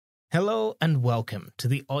Hello and welcome to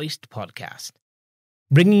the OIST podcast,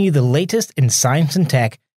 bringing you the latest in science and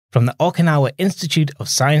tech from the Okinawa Institute of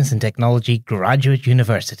Science and Technology Graduate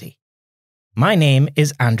University. My name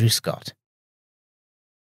is Andrew Scott.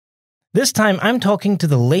 This time I'm talking to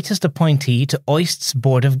the latest appointee to OIST's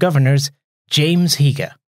Board of Governors, James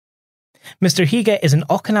Higa. Mr. Higa is an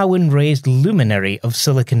Okinawan-raised luminary of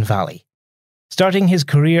Silicon Valley, starting his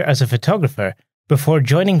career as a photographer before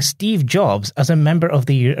joining Steve Jobs as a member of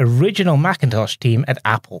the original Macintosh team at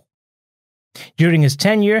Apple. During his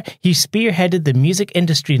tenure, he spearheaded the music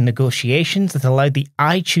industry negotiations that allowed the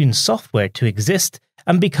iTunes software to exist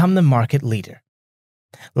and become the market leader.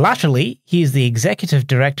 Latterly, he is the executive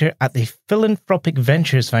director at the Philanthropic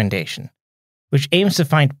Ventures Foundation, which aims to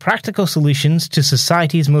find practical solutions to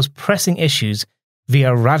society's most pressing issues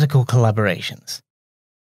via radical collaborations.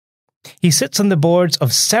 He sits on the boards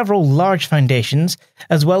of several large foundations,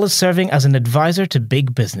 as well as serving as an advisor to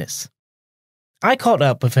big business. I caught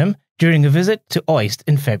up with him during a visit to OIST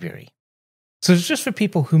in February. So just for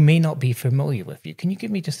people who may not be familiar with you, can you give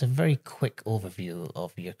me just a very quick overview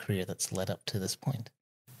of your career that's led up to this point?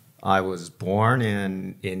 I was born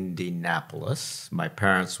in Indianapolis. My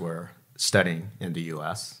parents were studying in the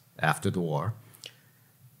U.S. after the war.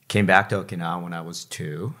 Came back to Okinawa when I was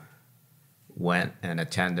 2. Went and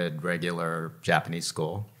attended regular Japanese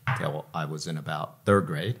school until I was in about 3rd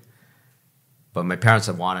grade. But my parents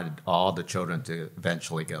had wanted all the children to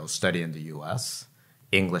eventually go study in the U.S.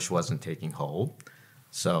 English wasn't taking hold.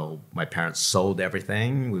 So my parents sold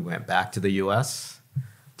everything. We went back to the U.S.,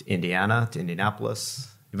 to Indiana, to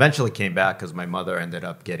Indianapolis. Eventually came back because my mother ended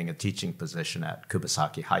up getting a teaching position at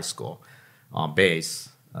Kubasaki High School on base.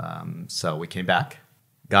 So we came back,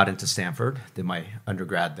 got into Stanford, did my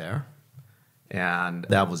undergrad there. And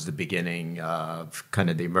that was the beginning of kind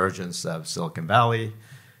of the emergence of Silicon Valley.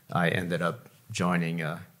 I ended up joining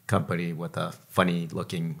a company with a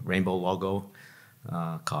funny-looking rainbow logo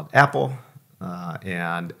called Apple,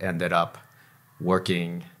 and ended up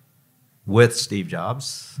working with Steve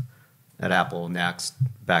Jobs at Apple, next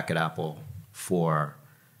back at Apple for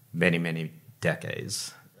many, many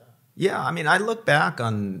decades. Yeah, I mean, I look back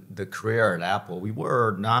on the career at Apple. We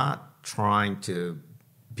were not trying to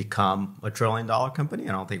become a $1 trillion company.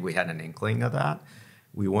 I don't think we had an inkling of that.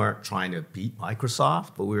 We weren't trying to beat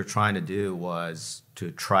Microsoft. What we were trying to do was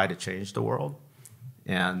to try to change the world.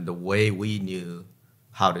 And the way we knew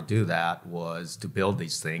how to do that was to build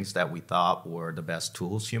these things that we thought were the best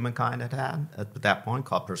tools humankind had at that point,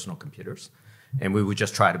 called personal computers. And we would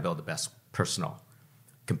just try to build the best personal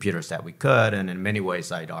computers that we could. And in many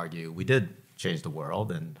ways, I'd argue we did change the world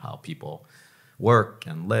and how people work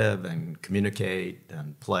and live and communicate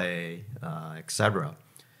and play, etc.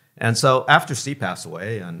 And so after Steve passed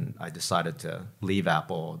away and I decided to leave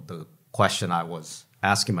Apple, the question I was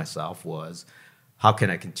asking myself was, how can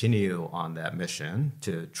I continue on that mission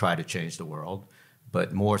to try to change the world,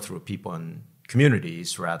 but more through people and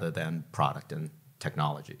communities rather than product and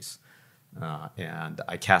technologies? And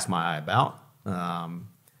I cast my eye about.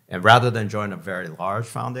 And rather than join a very large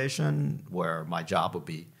foundation where my job would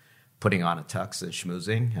be putting on a tux and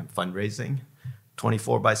schmoozing and fundraising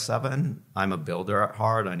 24/7. I'm a builder at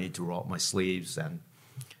heart. I need to roll up my sleeves and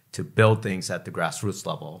to build things at the grassroots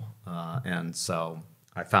level. And so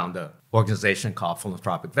I found an organization called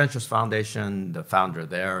Philanthropic Ventures Foundation. The founder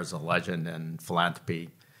there is a legend in philanthropy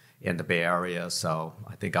in the Bay Area. So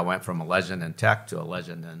I think I went from a legend in tech to a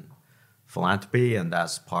legend in philanthropy, and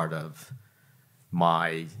that's part of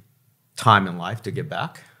my time in life to give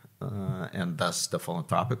back. And thus the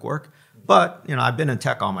philanthropic work. But, I've been in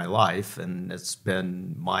tech all my life, and it's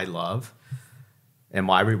been my love and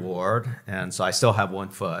my reward. And so I still have one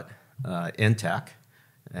foot in tech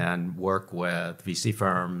and work with VC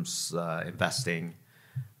firms, investing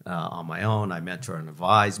on my own. I mentor and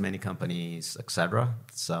advise many companies, et cetera.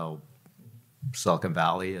 So Silicon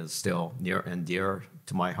Valley is still near and dear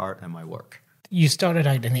to my heart and my work. You started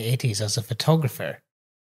out in the 80s as a photographer.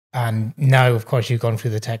 And now, of course, you've gone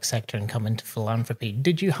through the tech sector and come into philanthropy.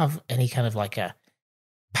 Did you have any kind of like a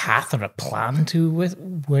path or a plan to with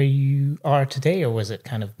where you are today, or was it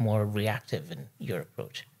kind of more reactive in your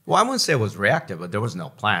approach? Well, I wouldn't say it was reactive, but there was no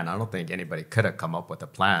plan. I don't think anybody could have come up with a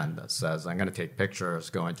plan that says, I'm going to take pictures,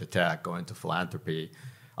 go into tech, go into philanthropy.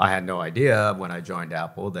 I had no idea when I joined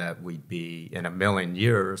Apple that we'd be in a million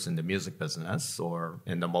years in the music business or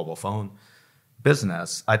in the mobile phone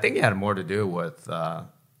business. I think it had more to do with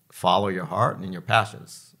follow your heart and your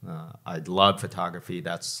passions. I love photography.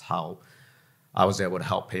 That's how I was able to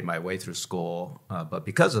help pay my way through school. But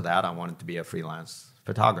because of that, I wanted to be a freelance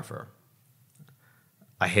photographer.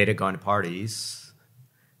 I hated going to parties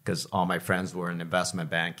because all my friends were in investment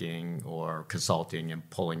banking or consulting and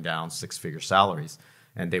pulling down six-figure salaries.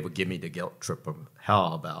 And they would give me the guilt trip of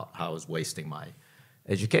hell about how I was wasting my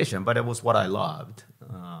education. But it was what I loved.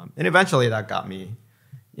 And eventually that got me,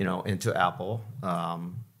 into Apple.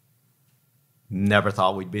 Never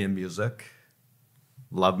thought we'd be in music.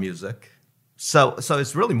 Love music. So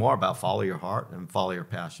it's really more about follow your heart and follow your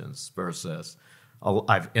passions versus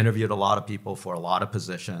I've interviewed a lot of people for a lot of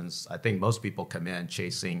positions. I think most people come in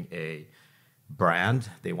chasing a brand.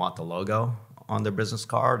 They want the logo on their business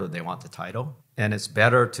card or they want the title. And it's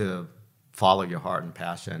better to follow your heart and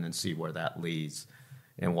passion and see where that leads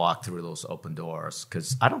and walk through those open doors.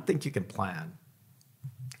 Because I don't think you can plan.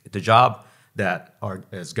 The job that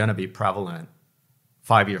is going to be prevalent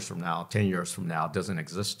 5 years from now, 10 years from now, doesn't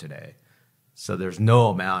exist today. So there's no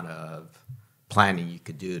amount of planning you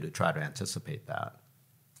could do to try to anticipate that.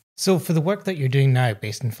 So for the work that you're doing now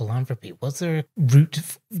based in philanthropy, was there a route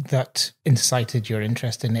that incited your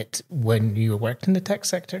interest in it when you worked in the tech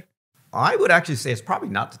sector? I would actually say it's probably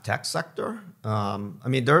not the tech sector.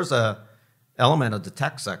 There's a element of the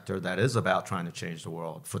tech sector that is about trying to change the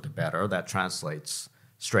world for the better. That translates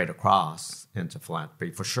straight across into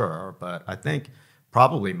philanthropy for sure. But I think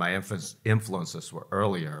probably my influences were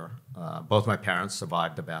earlier. Both my parents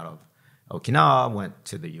survived the Battle of Okinawa, went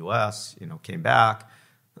to the U.S., came back.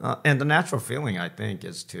 And the natural feeling, I think,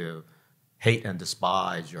 is to hate and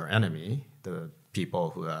despise your enemy, the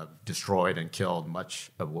people who have destroyed and killed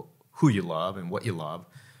much of who you love and what you love.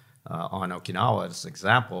 On Okinawa as an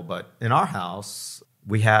example. But in our house,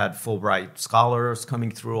 we had Fulbright scholars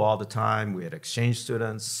coming through all the time. We had exchange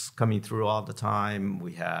students coming through all the time.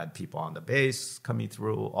 We had people on the base coming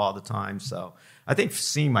through all the time. So I think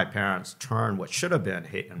seeing my parents turn what should have been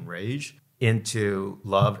hate and rage into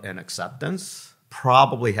love and acceptance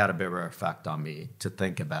probably had a bigger effect on me to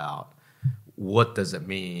think about what does it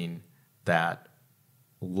mean that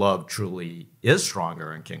love truly is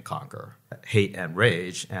stronger and can conquer hate and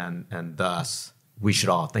rage, and thus we should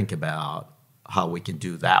all think about how we can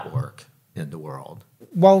do that work in the world.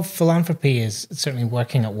 While philanthropy is certainly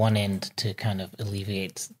working at one end to kind of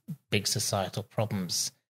alleviate big societal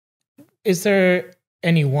problems, is there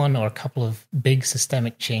any one or a couple of big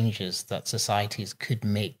systemic changes that societies could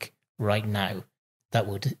make right now that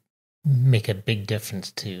would make a big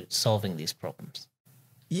difference to solving these problems?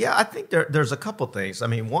 Yeah, I think there's a couple things.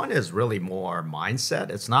 One is really more mindset.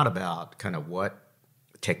 It's not about kind of what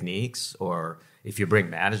techniques or if you bring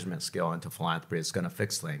management skill into philanthropy, it's going to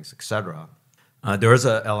fix things, et cetera. There is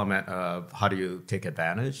an element of how do you take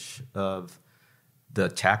advantage of the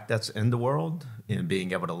tech that's in the world and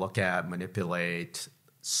being able to look at, manipulate,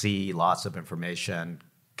 see lots of information,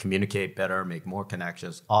 communicate better, make more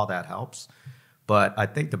connections. All that helps. But I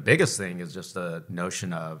think the biggest thing is just the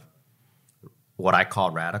notion of what I call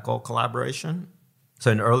radical collaboration. So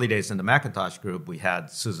in the early days in the Macintosh group, we had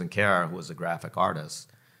Susan Kerr, who was a graphic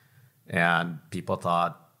artist. And people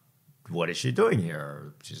thought, what is she doing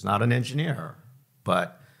here? She's not an engineer.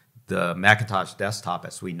 But the Macintosh desktop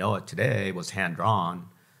as we know it today was hand-drawn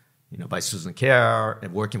by Susan Kerr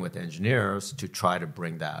and working with engineers to try to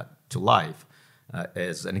bring that to life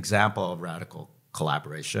as an example of radical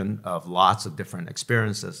collaboration of lots of different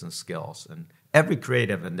experiences and skills. And every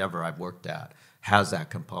creative endeavor I've worked at has that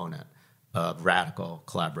component of radical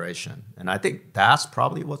collaboration. And I think that's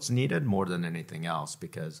probably what's needed more than anything else,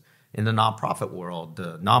 because in the nonprofit world,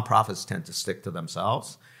 the nonprofits tend to stick to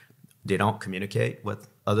themselves. They don't communicate with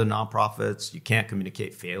other nonprofits. You can't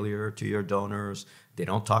communicate failure to your donors. They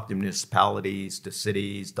don't talk to municipalities, to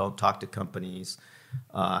cities, don't talk to companies.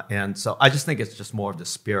 And so I just think it's just more of the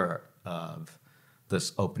spirit of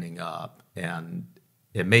this opening up. And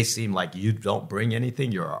it may seem like you don't bring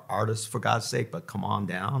anything. You're an artist, for God's sake, but come on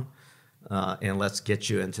down and let's get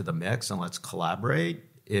you into the mix and let's collaborate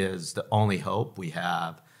is the only hope we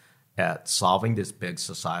have at solving these big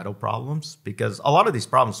societal problems, because a lot of these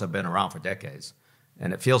problems have been around for decades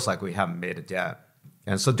and it feels like we haven't made a dent.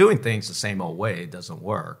 And so doing things the same old way doesn't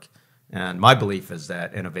work. And my belief is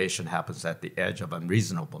that innovation happens at the edge of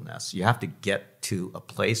unreasonableness. You have to get to a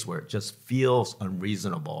place where it just feels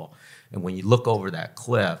unreasonable. And when you look over that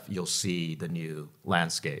cliff, you'll see the new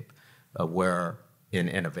landscape of where in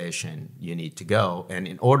innovation you need to go. And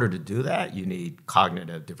in order to do that, you need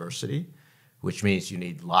cognitive diversity, which means you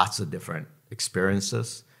need lots of different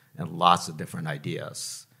experiences and lots of different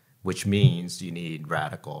ideas, which means you need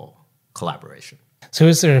radical collaboration. So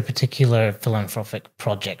is there a particular philanthropic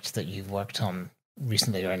project that you've worked on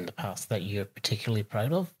recently or in the past that you're particularly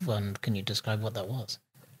proud of? And can you describe what that was?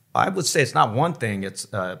 I would say it's not one thing. It's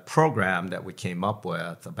a program that we came up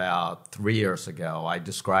with about 3 years ago. I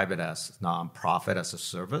describe it as nonprofit as a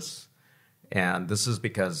service. And this is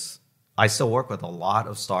because I still work with a lot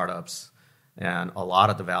of startups and a lot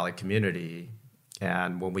of the Valley community.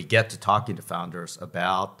 And when we get to talking to founders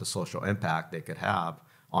about the social impact they could have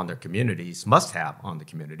on their communities, must have on the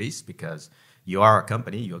communities, because you are a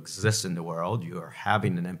company, you exist in the world, you are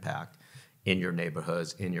having an impact in your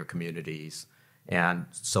neighborhoods, in your communities. And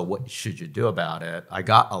so what should you do about it? I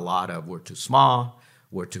got a lot of, we're too small,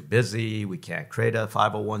 we're too busy, we can't create a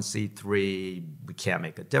 501c3, we can't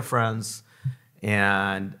make a difference.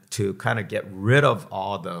 And to kind of get rid of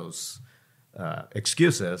all those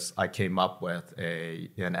excuses, I came up with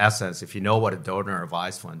in essence, if you know what a donor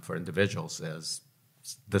advised fund for individuals is,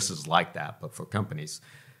 this is like that, but for companies.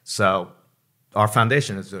 So our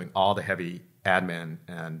foundation is doing all the heavy admin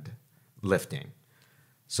and lifting.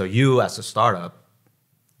 So you, as a startup,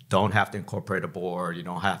 don't have to incorporate a board. You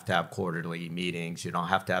don't have to have quarterly meetings. You don't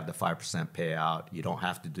have to have the 5% payout. You don't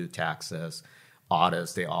have to do taxes,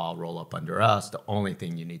 audits. They all roll up under us. The only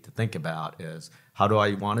thing you need to think about is, how do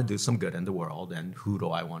I want to do some good in the world, and who do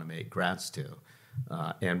I want to make grants to?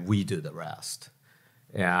 And we do the rest.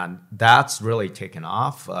 And that's really taken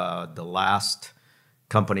off. The last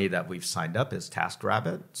company that we've signed up is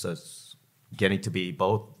TaskRabbit. So it's getting to be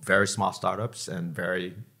both very small startups and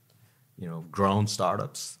very, grown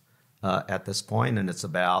startups at this point. And it's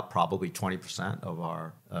about probably 20% of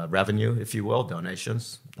our revenue, if you will,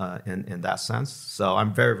 donations in that sense. So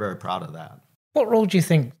I'm very, very proud of that. What role do you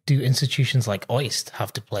think do institutions like OIST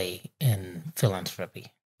have to play in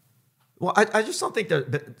philanthropy? Well, I just don't think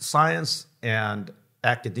that science and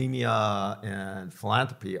academia and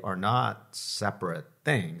philanthropy are not separate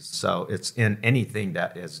things. So it's in anything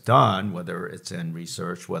that is done, whether it's in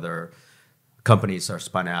research, whether companies are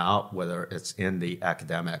spun out, whether it's in the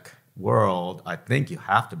academic world. I think you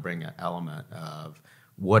have to bring an element of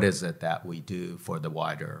what is it that we do for the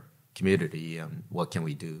wider community and what can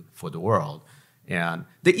we do for the world. And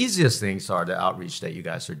the easiest things are the outreach that you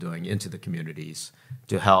guys are doing into the communities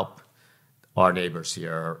to help our neighbors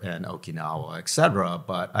here in Okinawa, et cetera.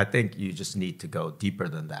 But I think you just need to go deeper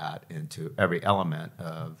than that into every element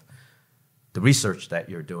of the research that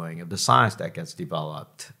you're doing, of the science that gets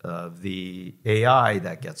developed, of the AI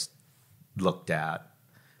that gets looked at,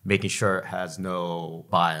 making sure it has no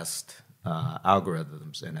biased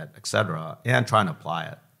algorithms in it, et cetera, and trying to apply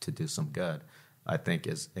it to do some good, I think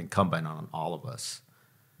is incumbent on all of us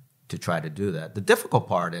to try to do that. The difficult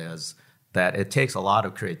part is that it takes a lot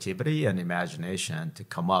of creativity and imagination to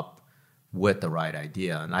come up with the right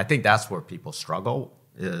idea. And I think that's where people struggle,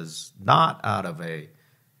 is not out of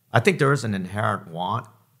I think there is an inherent want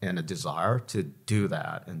and a desire to do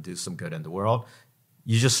that and do some good in the world.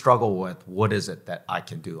 You just struggle with, what is it that I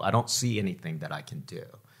can do? I don't see anything that I can do.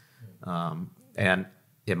 And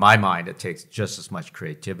in my mind, it takes just as much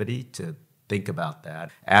creativity to think about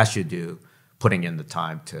that as you do putting in the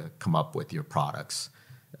time to come up with your products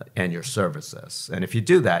and your services. And if you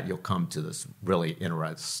do that, you'll come to this really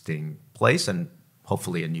interesting place and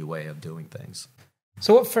hopefully a new way of doing things.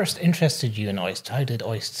 So what first interested you in OIST? How did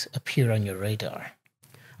OIST appear on your radar?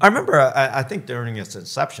 I remember, I think during its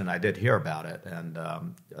inception, I did hear about it. And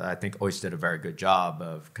I think OIST did a very good job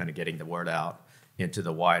of kind of getting the word out into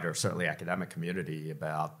the wider, certainly academic community,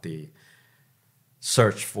 about the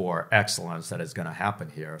search for excellence that is going to happen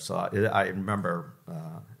here. So I remember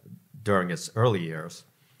during its early years,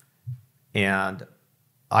 and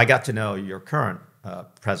I got to know your current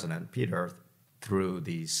president, Peter, through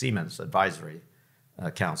the Siemens Advisory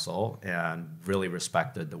Council, and really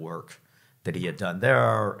respected the work that he had done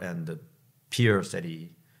there and the peers that he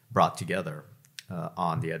brought together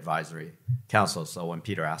on the advisory council. So when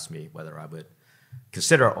Peter asked me whether I would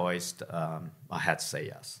consider OIST, I had to say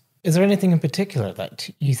yes. Is there anything in particular that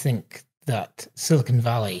you think that Silicon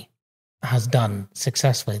Valley has done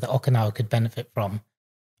successfully that Okinawa could benefit from?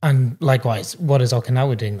 And likewise, what is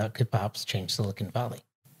Okinawa doing that could perhaps change Silicon Valley?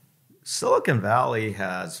 Silicon Valley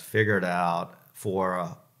has figured out, for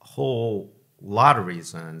a whole lot of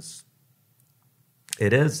reasons,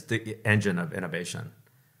 it is the engine of innovation,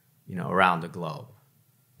 around the globe.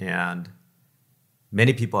 And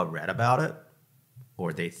many people have read about it,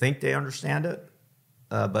 or they think they understand it,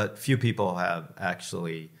 but few people have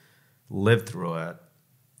actually lived through it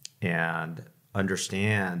and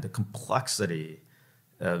understand the complexity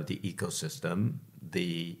of the ecosystem,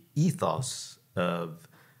 the ethos of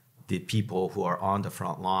the people who are on the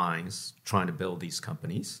front lines trying to build these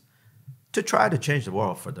companies to try to change the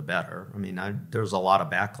world for the better. I mean, there's a lot of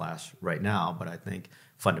backlash right now, but I think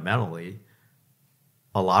fundamentally,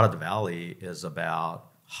 a lot of the Valley is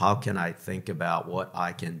about how can I think about what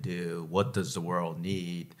I can do? What does the world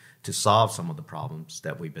need to solve some of the problems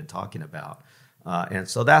that we've been talking about? And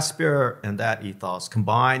so that spirit and that ethos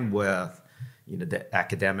combined with, the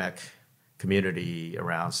academic community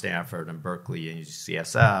around Stanford and Berkeley and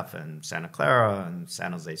UCSF and Santa Clara and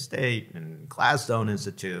San Jose State and Gladstone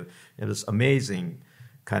Institute, it was amazing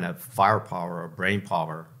kind of firepower or brain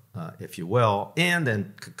power, if you will, and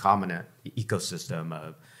then concomitant ecosystem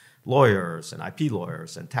of lawyers and IP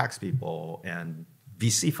lawyers and tax people and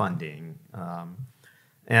VC funding.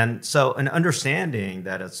 And so an understanding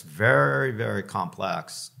that it's very, very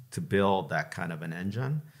complex to build that kind of an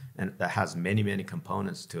engine, and that has many, many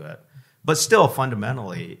components to it. But still,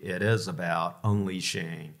 fundamentally, it is about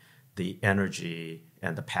unleashing the energy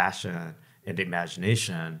and the passion and the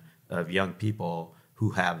imagination of young people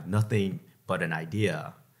who have nothing but an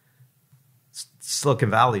idea.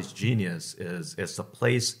 Silicon Valley's genius is it's the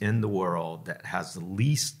place in the world that has the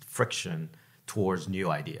least friction towards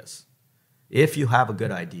new ideas. If you have a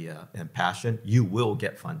good idea and passion, you will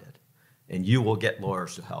get funded. And you will get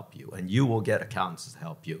lawyers to help you. And you will get accountants to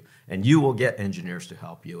help you. And you will get engineers to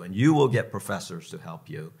help you. And you will get professors to help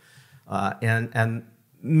you. And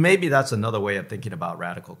maybe that's another way of thinking about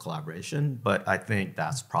radical collaboration. But I think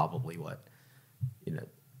that's probably what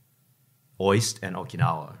OIST and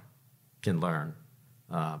Okinawa can learn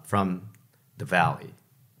from the Valley.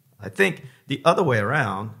 I think the other way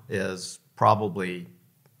around is probably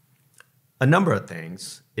a number of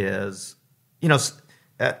things. Is,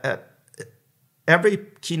 at every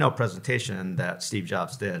keynote presentation that Steve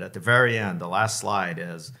Jobs did, at the very end, the last slide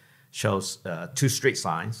shows two street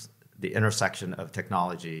signs, the intersection of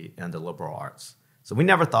technology and the liberal arts. So we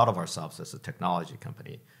never thought of ourselves as a technology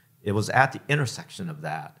company. It was at the intersection of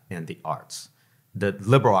that and the arts. The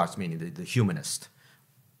liberal arts, meaning the humanist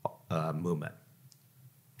movement.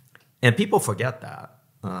 And people forget that.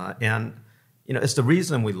 And it's the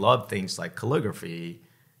reason we love things like calligraphy,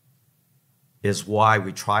 is why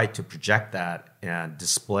we try to project that and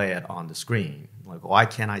display it on the screen. Like, why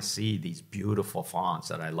can't I see these beautiful fonts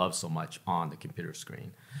that I love so much on the computer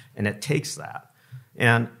screen? And it takes that.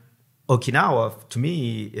 And Okinawa, to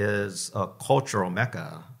me, is a cultural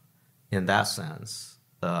mecca in that sense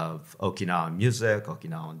of Okinawan music,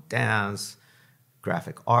 Okinawan dance,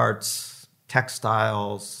 graphic arts,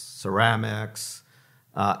 textiles, ceramics,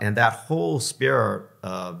 and that whole spirit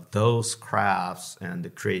of those crafts and the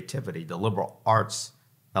creativity, the liberal arts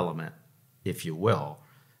element, if you will,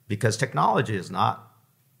 because technology is not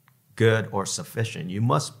good or sufficient. You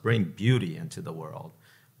must bring beauty into the world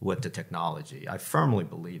with the technology. I firmly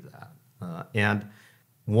believe that. And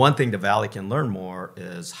one thing the Valley can learn more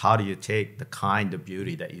is how do you take the kind of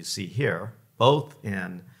beauty that you see here, both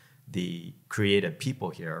in the creative people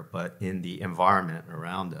here, but in the environment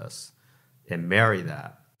around us, and marry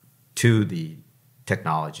that to the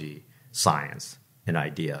technology, science, and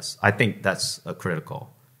ideas. I think that's a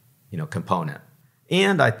critical, component.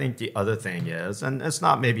 And I think the other thing is, and it's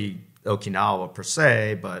not maybe Okinawa per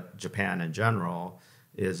se, but Japan in general,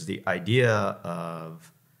 is the idea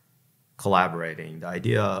of collaborating, the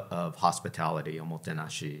idea of hospitality,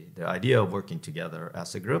 omotenashi, the idea of working together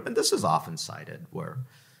as a group. And this is often cited, where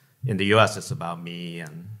in the US it's about me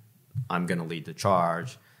and I'm going to lead the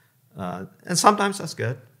charge. And sometimes that's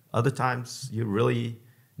good. Other times you really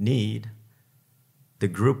need the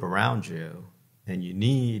group around you, and you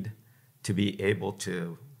need to be able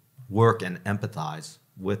to work and empathize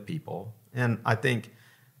with people. And I think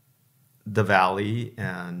the Valley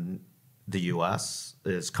and the US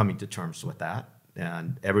is coming to terms with that.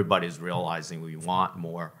 And everybody's realizing we want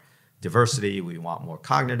more diversity, we want more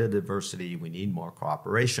cognitive diversity, we need more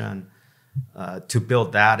cooperation. To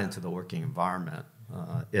build that into the working environment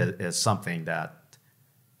is something that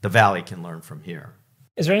the Valley can learn from here.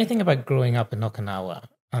 Is there anything about growing up in Okinawa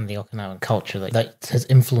and the Okinawan culture that has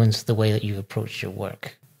influenced the way that you've approached your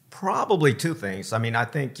work? Probably two things. I mean, I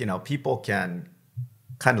think, people can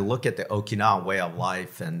kind of look at the Okinawan way of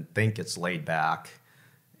life and think it's laid back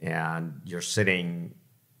and you're sitting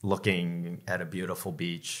looking at a beautiful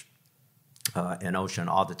beach and ocean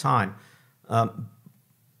all the time.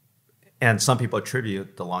 And some people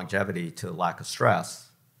attribute the longevity to lack of stress.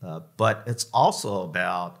 But it's also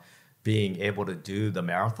about being able to do the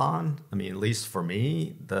marathon. I mean, at least for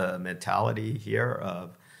me, the mentality here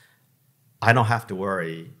of I don't have to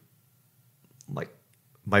worry, like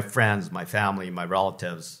my friends, my family, my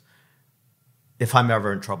relatives, if I'm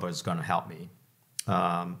ever in trouble, is going to help me,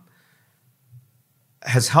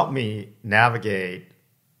 has helped me navigate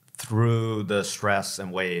through the stress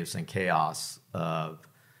and waves and chaos of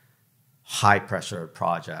high pressure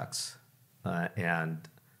projects and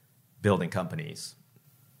building companies.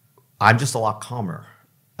 I'm just a lot calmer,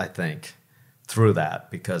 I think, through that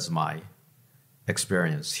because of my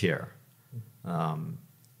experience here. And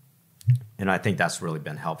I think that's really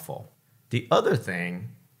been helpful. The other thing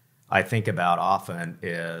I think about often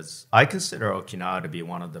is I consider Okinawa to be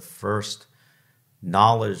one of the first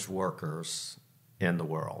knowledge workers in the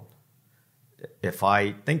world. If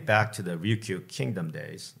I think back to the Ryukyu Kingdom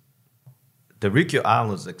days, the Ryukyu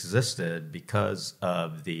Islands existed because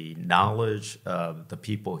of the knowledge of the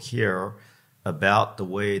people here about the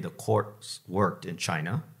way the courts worked in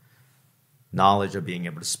China, knowledge of being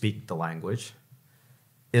able to speak the language,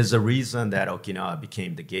 is the reason that Okinawa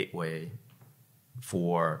became the gateway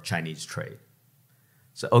for Chinese trade.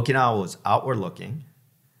 So Okinawa was outward looking.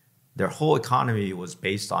 Their whole economy was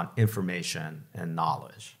based on information and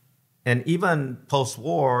knowledge. And even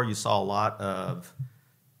post-war, you saw a lot of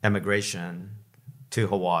emigration to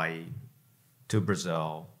Hawaii, to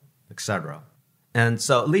Brazil, etc. And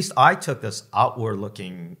so at least I took this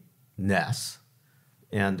outward-lookingness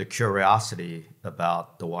and the curiosity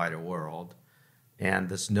about the wider world and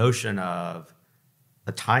this notion of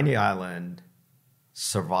a tiny island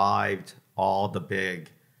survived all the big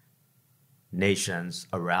nations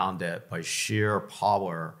around it by sheer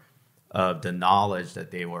power of the knowledge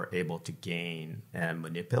that they were able to gain and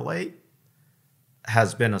manipulate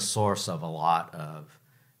has been a source of a lot of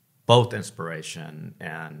both inspiration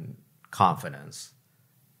and confidence.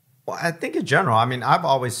 Well, I think in general, I mean, I've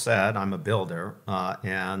always said I'm a builder,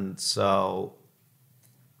 and so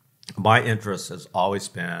my interest has always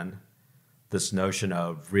been this notion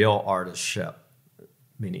of real artistship. I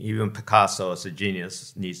mean, even Picasso, as a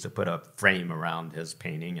genius, needs to put a frame around his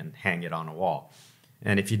painting and hang it on a wall.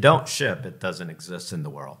 And if you don't ship, it doesn't exist in the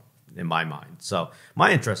world, in my mind. So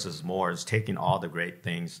my interest is more is taking all the great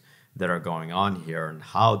things that are going on here and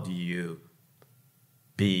how do you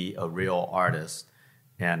be a real artist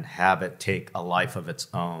and have it take a life of its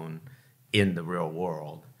own in the real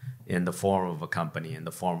world, in the form of a company, in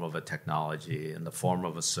the form of a technology, in the form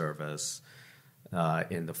of a service,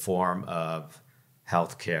 in the form of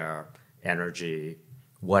healthcare, energy,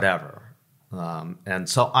 whatever. And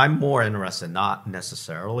so I'm more interested not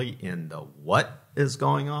necessarily in the what is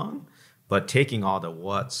going on, but taking all the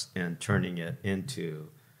what's and turning it into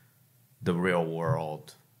the real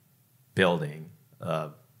world building,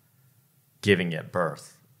 giving it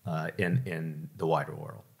birth in the wider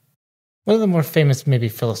world. One of the more famous, maybe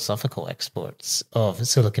philosophical exports of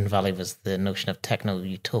Silicon Valley was the notion of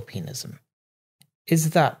techno-utopianism.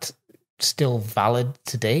 Is that still valid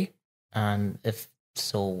today? And if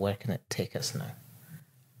so, where can it take us now?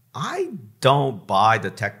 I don't buy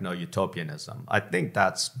the techno-utopianism. I think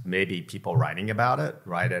that's maybe people write about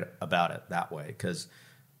it that way, because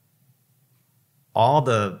all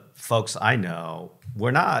the folks I know,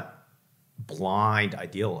 we're not blind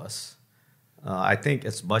idealists. I think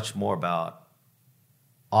it's much more about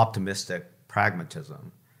optimistic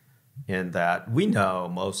pragmatism in that we know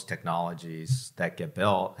most technologies that get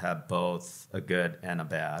built have both a good and a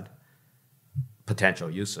bad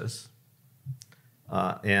potential uses.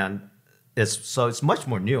 And it's much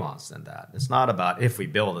more nuanced than that. It's not about if we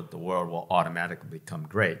build it, the world will automatically become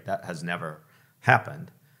great. That has never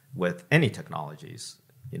happened with any technologies,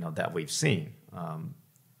 that we've seen.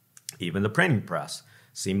 Even the printing press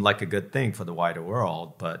seemed like a good thing for the wider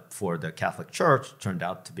world, but for the Catholic Church, it turned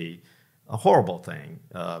out to be a horrible thing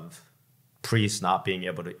of priests not being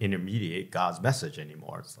able to intermediate God's message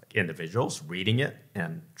anymore. It's like individuals reading it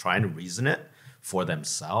and trying to reason it for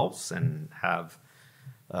themselves and have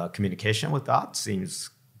communication with God seems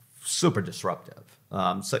super disruptive.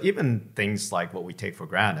 So even things like what we take for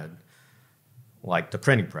granted, like the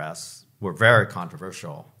printing press, were very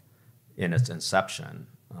controversial in its inception.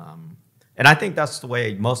 And I think that's the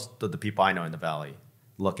way most of the people I know in the Valley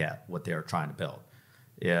look at what they're trying to build,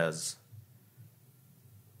 is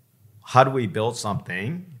how do we build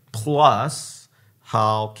something, plus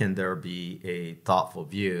how can there be a thoughtful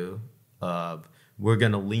view of we're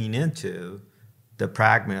going to lean into the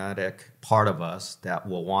pragmatic part of us that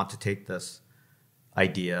will want to take this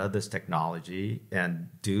idea, this technology, and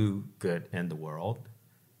do good in the world,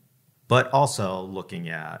 but also looking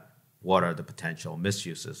at what are the potential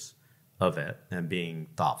misuses of it and being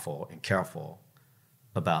thoughtful and careful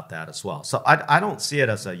about that as well. So I don't see it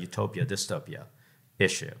as a utopia, dystopia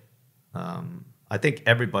issue. I think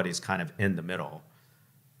everybody's kind of in the middle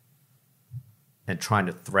and trying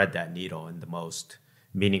to thread that needle in the most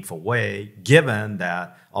meaningful way, given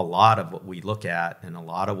that a lot of what we look at and a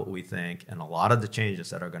lot of what we think and a lot of the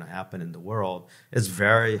changes that are going to happen in the world is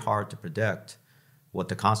very hard to predict what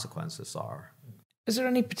the consequences are. Is there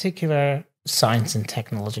any particular science and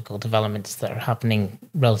technological developments that are happening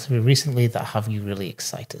relatively recently that have you really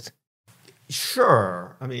excited?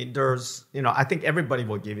 Sure. I mean, I think everybody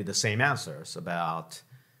will give you the same answers about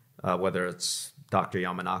whether it's Dr.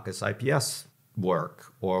 Yamanaka's IPS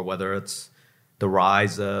work, or whether it's the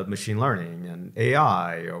rise of machine learning and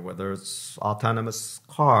AI, or whether it's autonomous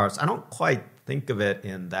cars. I don't quite think of it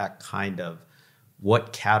in that kind of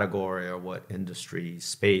what category or what industry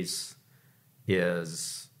space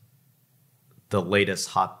is the latest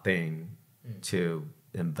hot thing to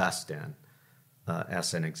invest in.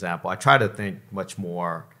 As an example, I try to think much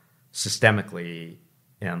more systemically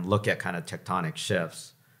and look at kind of tectonic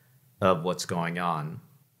shifts of what's going on.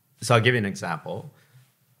 So I'll give you an example.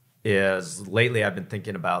 Is lately I've been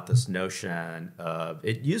thinking about this notion of,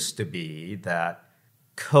 it used to be that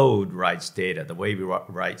code writes data. The way we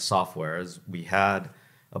write software is we had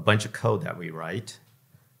a bunch of code that we write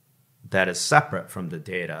that is separate from the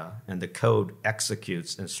data, and the code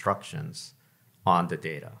executes instructions on the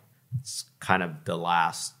data. It's kind of the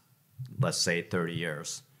last, let's say, 30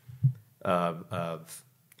 years of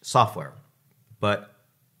software. But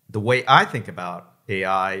the way I think about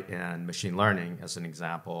AI and machine learning, as an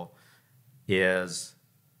example, is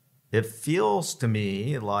it feels to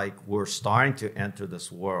me like we're starting to enter this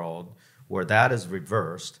world where that is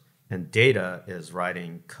reversed and data is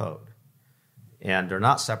writing code. And they're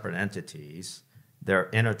not separate entities. They're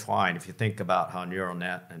intertwined. If you think about how neural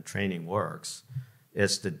net and training works,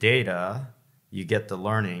 it's the data, you get the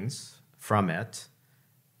learnings from it,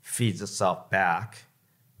 feeds itself back,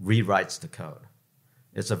 rewrites the code.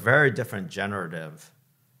 It's a very different generative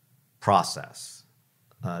process.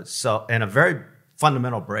 And a very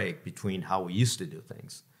fundamental break between how we used to do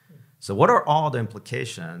things. So what are all the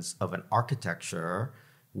implications of an architecture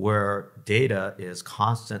where data is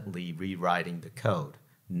constantly rewriting the code,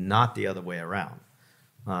 not the other way around?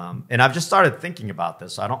 And I've just started thinking about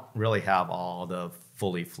this. I don't really have all the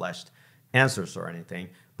fully fleshed answers or anything.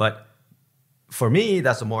 But for me,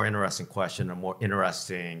 that's a more interesting question, a more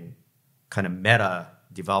interesting kind of meta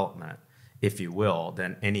development, if you will,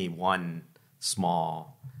 than any one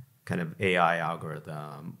small kind of AI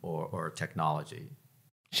algorithm or technology.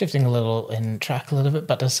 Shifting a little in track a little bit,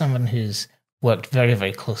 but as someone who's worked very,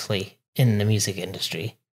 very closely in the music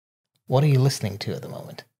industry, what are you listening to at the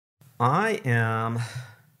moment? I am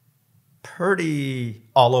pretty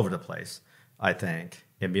all over the place, I think,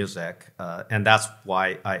 in music. And that's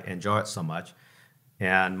why I enjoy it so much.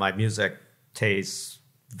 And my music tastes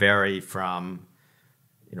vary from,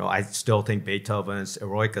 I still think Beethoven's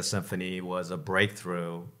Eroica Symphony was a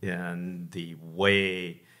breakthrough in the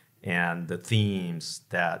way and the themes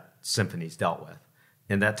that symphonies dealt with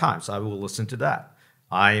in that time. So I will listen to that.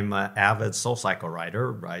 I'm an avid soul cycle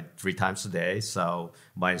writer, right, 3 times a day. So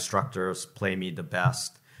my instructors play me the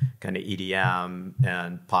best kind of EDM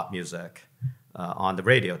and pop music on the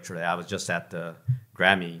radio today. I was just at the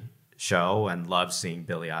Grammy show and loved seeing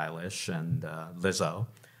Billie Eilish and Lizzo.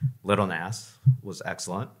 Little Nas was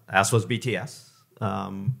excellent, as was BTS.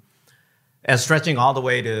 And stretching all the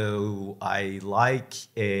way to, I like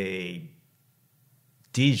a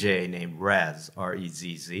DJ named Rez,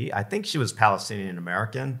 R-E-Z-Z. I think she was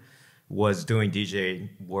Palestinian-American, was doing DJ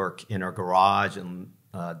work in her garage, and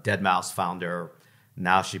deadmau5 found her.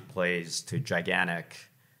 Now she plays to gigantic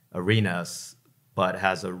arenas, but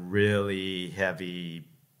has a really heavy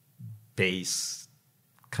bass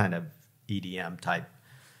kind of EDM type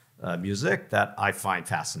music that I find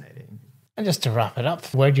fascinating. And just to wrap it up,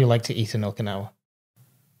 where do you like to eat in Okinawa?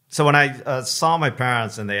 So when I saw my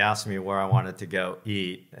parents and they asked me where I wanted to go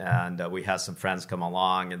eat, and we had some friends come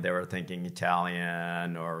along and they were thinking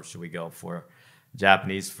Italian or should we go for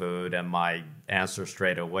Japanese food, and my answer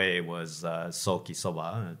straight away was soki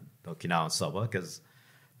soba, Okinawan soba, because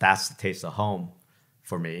that's the taste of home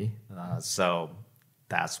for me. So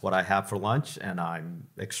that's what I have for lunch, and I'm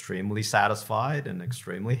extremely satisfied and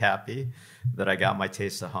extremely happy that I got my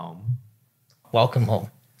taste of home. Welcome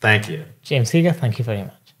home. Thank you. James Higa, thank you very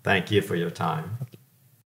much. Thank you for your time.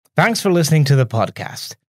 Thanks for listening to the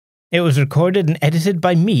podcast. It was recorded and edited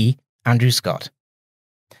by me, Andrew Scott.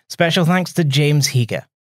 Special thanks to James Higa.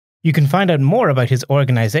 You can find out more about his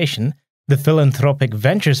organization, the Philanthropic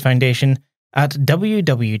Ventures Foundation, at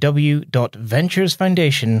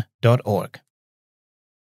www.venturesfoundation.org.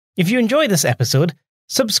 If you enjoy this episode,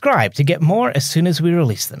 subscribe to get more as soon as we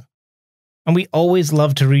release them. And we always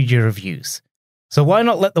love to read your reviews. So why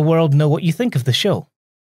not let the world know what you think of the show?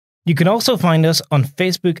 You can also find us on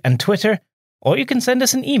Facebook and Twitter, or you can send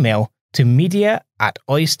us an email to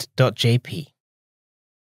media@oist.jp.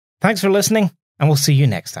 Thanks for listening, and we'll see you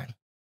next time.